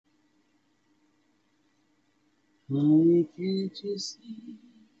Honey, can't you see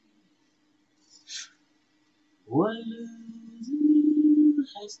what losing you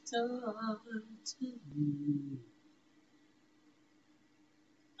has done to me?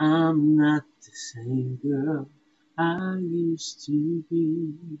 I'm not the same girl I used to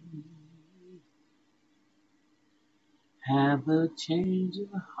be. Have a change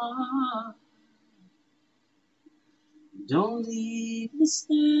of heart. Don't leave me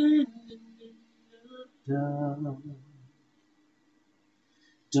standing in the dark.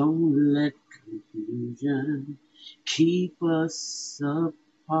 Don't let confusion keep us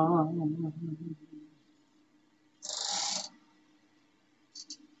apart.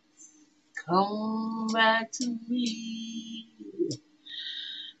 Come back to me,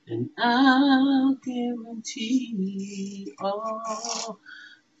 and I'll guarantee all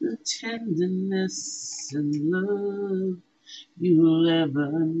the tenderness and love you'll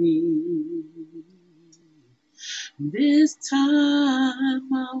ever need. This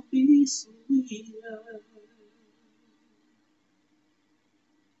time I'll be sweeter,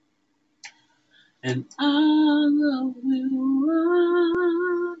 and our love will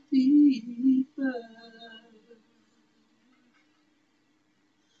run deeper.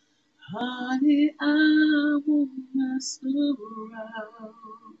 Honey, I won't mess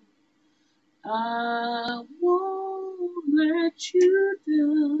around. I won't let you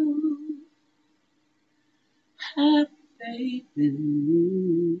down. Have faith in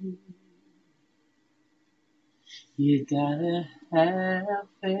me. You gotta have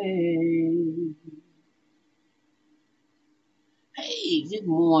faith. Hey, good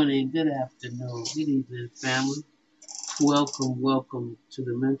morning, good afternoon, good evening, family. Welcome, welcome to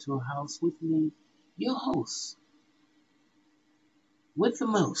the Mental House with me, your host, with the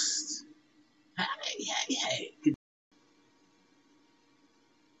most. Hey, hey, hey.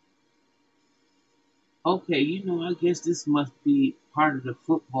 Okay, I guess this must be part of the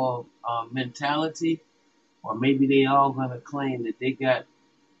football mentality, or maybe they all gonna claim that they got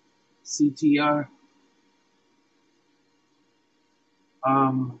CTR.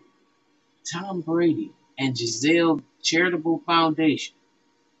 Um, Tom Brady and Gisele Charitable Foundation.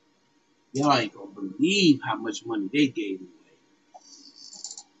 Y'all ain't gonna believe how much money they gave away.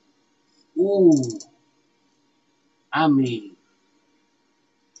 Ooh, I mean,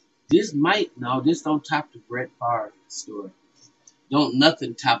 this don't top the Brett Favre story. Don't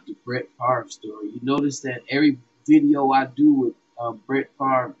nothing top the Brett Favre story. You notice that every video I do with Brett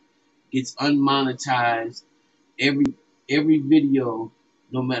Favre gets unmonetized. Every every video,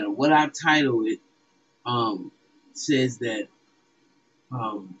 no matter what I title it, says that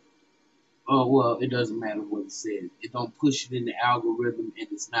oh well, it doesn't matter what it says. It don't push it in the algorithm and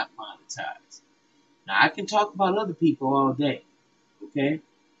it's not monetized. Now I can talk about other people all day, okay?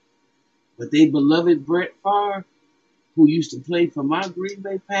 But they beloved Brett Favre, who used to play for my Green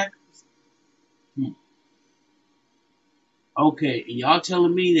Bay Packers. Okay, and y'all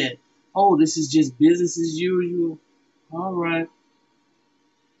telling me that, oh, this is just business as usual. All right.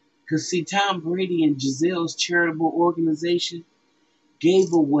 Because see, Tom Brady and Gisele's charitable organization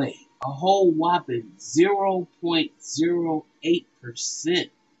gave away a whole whopping 0.08%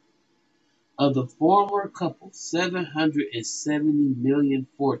 of the former couple's 770 million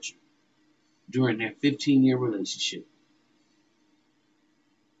fortune during their 15-year relationship.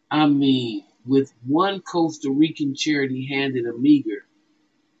 I mean, with one Costa Rican charity handed a meager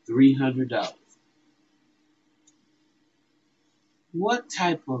 $300. What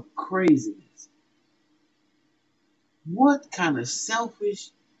type of craziness? What kind of selfish?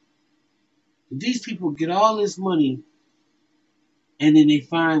 These people get all this money and then they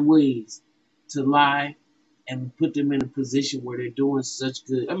find ways to lie and put them in a position where they're doing such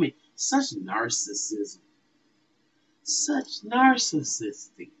good. I mean, such narcissism. Such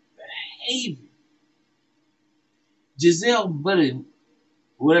narcissistic behavior. Gisele Bundchen,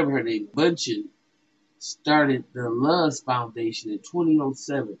 whatever her name, Bundchen, started the Love Foundation in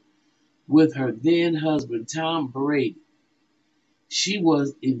 2007 with her then husband, Tom Brady. She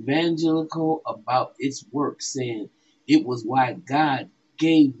was evangelical about its work, saying it was why God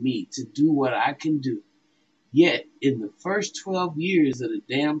gave me to do what I can do. Yet, in the first 12 years of the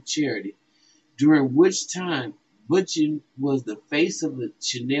damn charity, during which time Bundchen was the face of the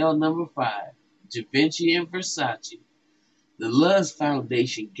Chanel No. 5, Givenchy, and Versace, the Luz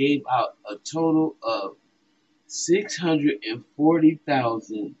Foundation gave out a total of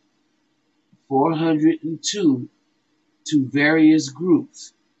 $640,402 to various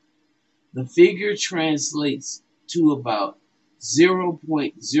groups. The figure translates to about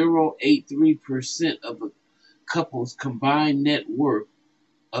 0.083% of the couple's combined net worth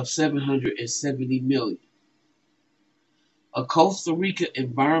of $770 million. A Costa Rica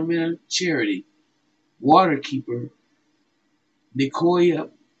environmental charity, Waterkeeper Nicoya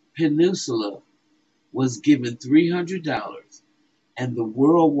Peninsula, was given $300, and the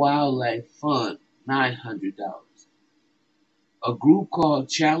World Wildlife Fund $900. A group called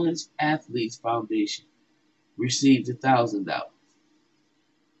Challenge Athletes Foundation received $1,000.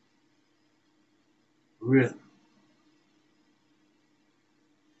 Really?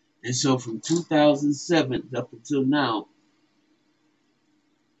 And so from 2007 up until now,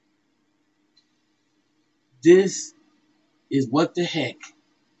 this is what the heck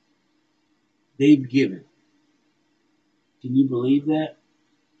they've given. Can you believe that?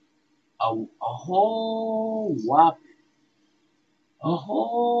 A whole whopping, a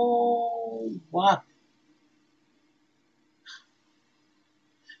whole whopping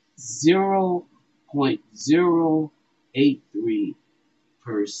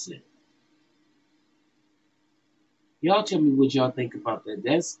 0.083%. Y'all tell me what y'all think about that.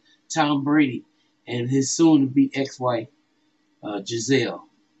 That's Tom Brady and his soon-to-be ex-wife, Gisele.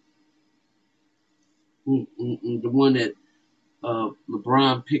 The one that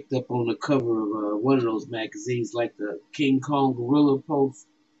LeBron picked up on the cover of one of those magazines, like the King Kong Gorilla post.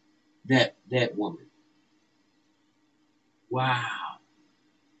 That woman. Wow.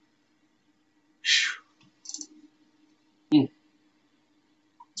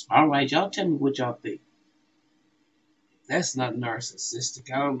 All right, y'all tell me what y'all think. If that's not narcissistic,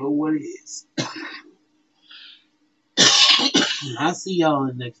 I don't know what it is. I'll see y'all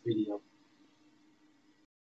in the next video.